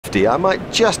50-50, I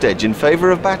might just edge in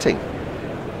favour of batting.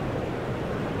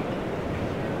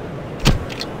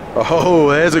 Oh,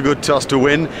 there's a good toss to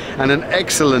win, and an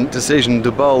excellent decision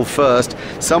to bowl first.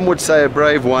 Some would say a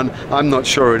brave one, I'm not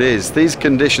sure it is. These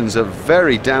conditions are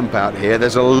very damp out here,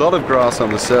 there's a lot of grass on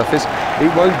the surface.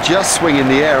 It won't just swing in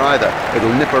the air either,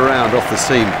 it'll nip around off the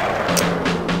seam.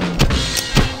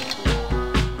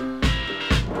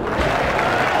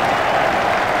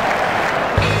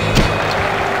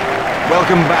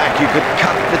 Welcome back. You could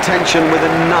cut the tension with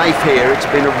a knife here. It's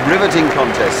been a riveting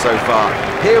contest so far.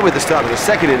 Here with the start of the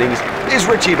second innings is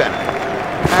Richie Bennett.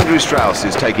 Andrew Strauss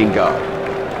is taking guard.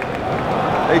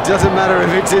 It doesn't matter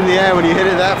if it's in the air when you hit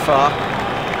it that far.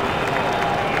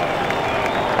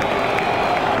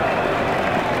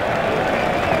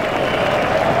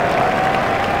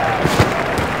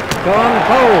 Go on,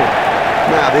 bowl.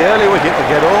 Now the early wicket will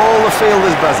get all the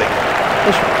fielders buzzing.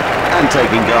 And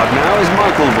taking guard now is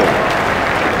Michael Vaughan.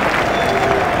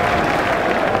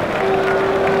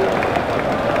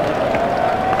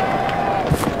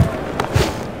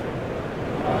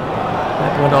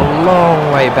 Went a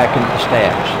long way back into the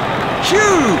stands.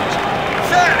 Huge!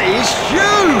 That is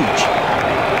huge!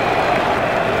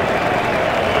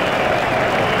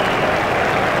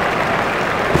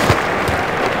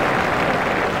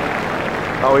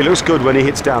 Oh, he looks good when he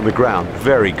hits down the ground.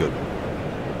 Very good.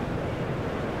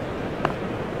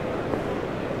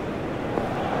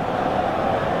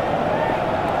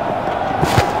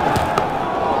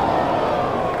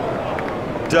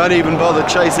 Don't even bother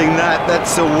chasing that.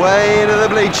 That's away into the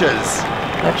bleachers.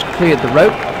 That's cleared the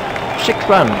rope. 6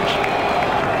 runs.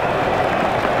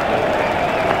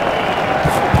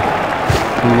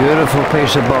 Beautiful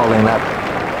piece of bowling that.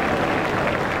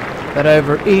 That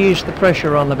over eased the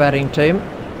pressure on the batting team.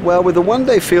 Well, with the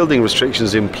one-day fielding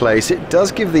restrictions in place, it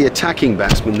does give the attacking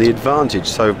batsman the advantage,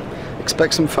 so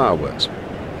expect some fireworks.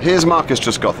 Here's Marcus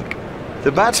Trescothick.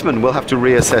 The batsman will have to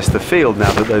reassess the field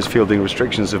now that those fielding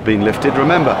restrictions have been lifted.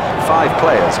 Remember, 5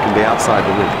 players can be outside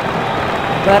the ring.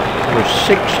 That was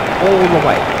 6 all the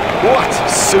way. What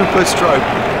super stroke!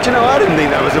 Do you know, I didn't think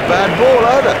that was a bad ball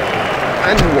either.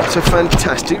 And what a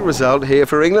fantastic result here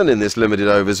for England in this limited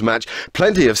overs match.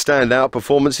 Plenty of standout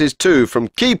performances too from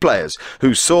key players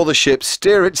who saw the ship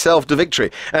steer itself to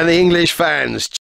victory, and the English fans